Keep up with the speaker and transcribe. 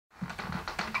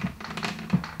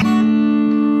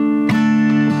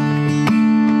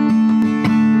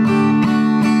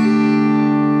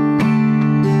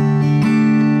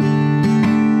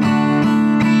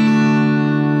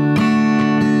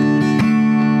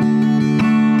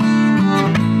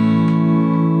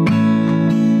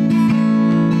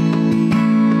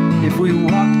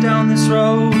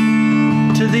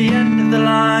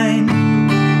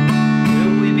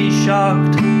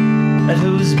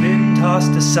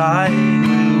tossed aside?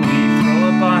 Will we throw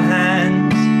up our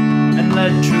hands and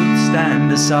let truth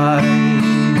stand aside?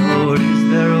 Or is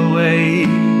there a way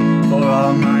for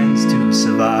our minds to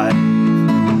survive?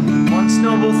 Once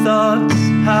noble thoughts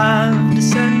have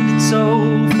descended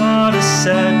so far to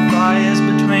set fires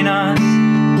between us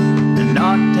and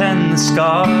not tend the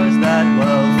scars that,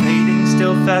 while fading,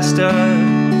 still fester,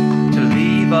 to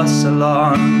leave us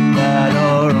alone that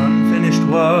our unfinished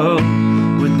world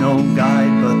with no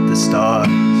guide but the stars.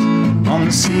 On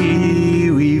the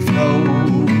sea we float,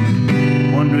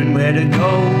 wondering where to go.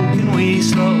 Can we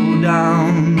slow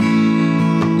down?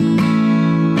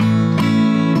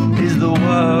 Is the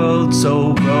world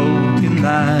so broken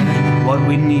that what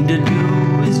we need to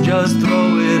do is just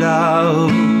throw it out?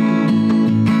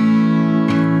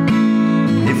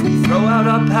 If we throw out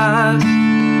our past,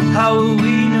 how will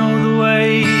we know the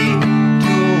way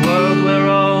to a world where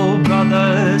all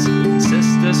brothers and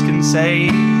sisters can say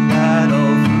that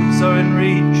all fruits are in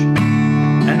reach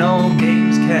and all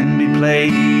games can be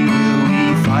played? Will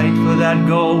we fight for that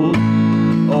goal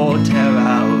or tear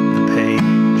out the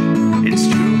page? It's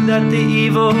true that the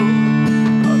evil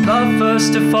are the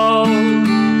first to fall,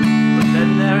 but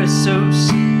then there is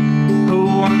Seuss, who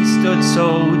once stood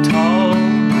so tall.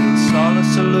 Will Solla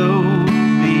Sollew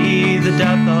be the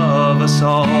death of us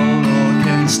all, or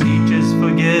can sneetches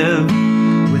forgive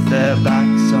with their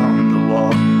backs on the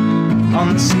wall?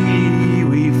 On the sea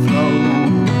we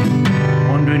float,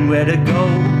 wondering where to go.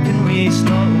 Can we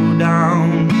slow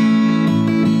down?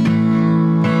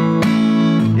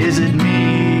 Is it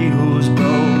me who's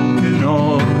broken,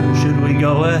 or should we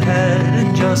go ahead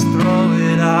and just throw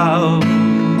it out?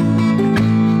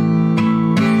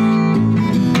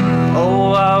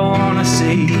 Oh, I wanna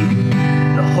see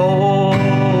the whole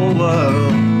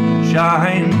world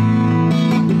shine.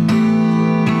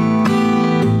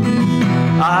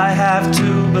 I have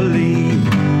to believe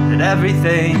that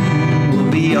everything will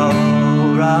be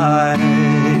alright.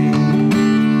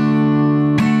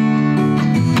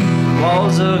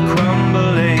 Walls are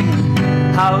crumbling,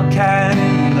 how can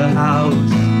the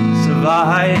house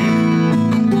survive?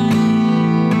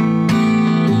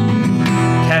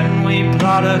 Can we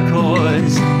plot a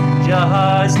course,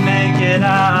 just make it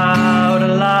out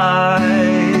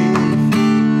alive?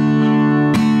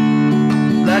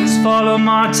 Let's follow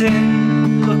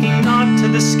Martin, looking not to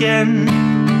the skin,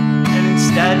 and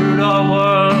instead root our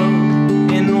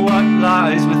world in what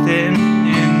lies within,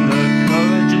 in the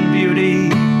courage and beauty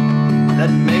that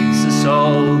makes us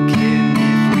all kin.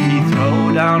 If we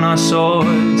throw down our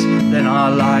swords, then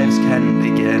our lives can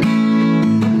begin.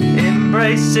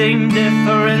 Embracing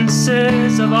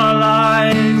differences of our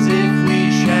lives, if we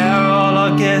share all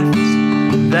our gifts,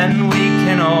 then we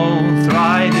can all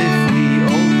thrive. If we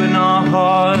open our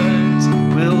hearts,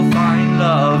 we'll find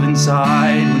love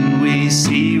inside. When we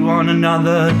see one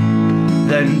another,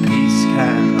 then peace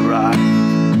can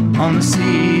arrive. On the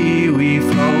sea we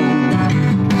float,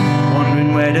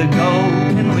 wondering where to go.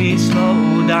 Can we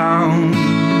slow down?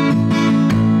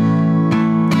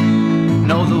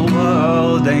 No, the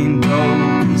world ain't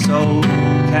broken, so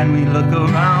can we look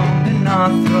around and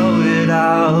not throw it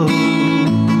out?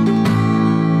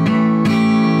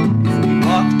 If we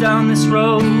walk down this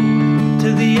road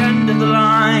to the end of the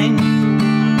line,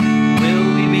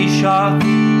 will we be shocked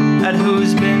at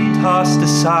who's been tossed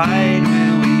aside?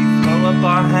 Will we throw up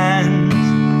our hands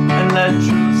and let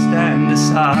truth stand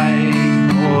aside?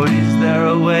 Or is there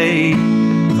a way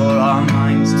for our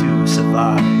minds to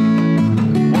survive?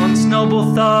 Once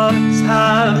noble thoughts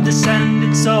have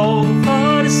descended so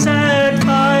far to set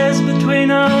fires between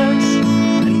us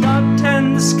and not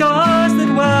tend the scars that,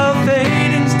 while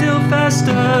fading, still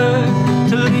fester,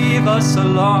 to leave us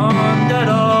alarmed at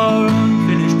our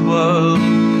unfinished world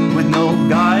with no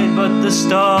guide but the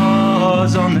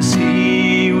stars. On the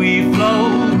sea we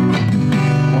float,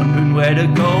 wondering where to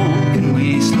go. Can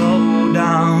we slow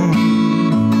down?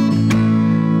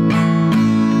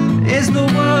 Is the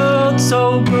world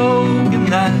so broken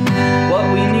that what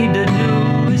we need to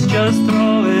do is just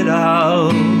throw it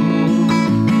out?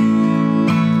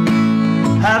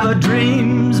 Have our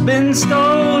dreams been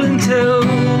stolen till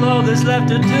all there's left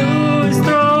to do is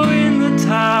throw in the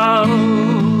towel?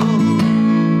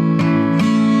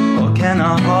 Or can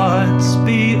our hearts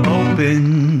be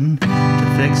open to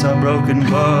fix our broken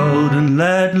world and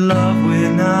let love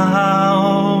win out?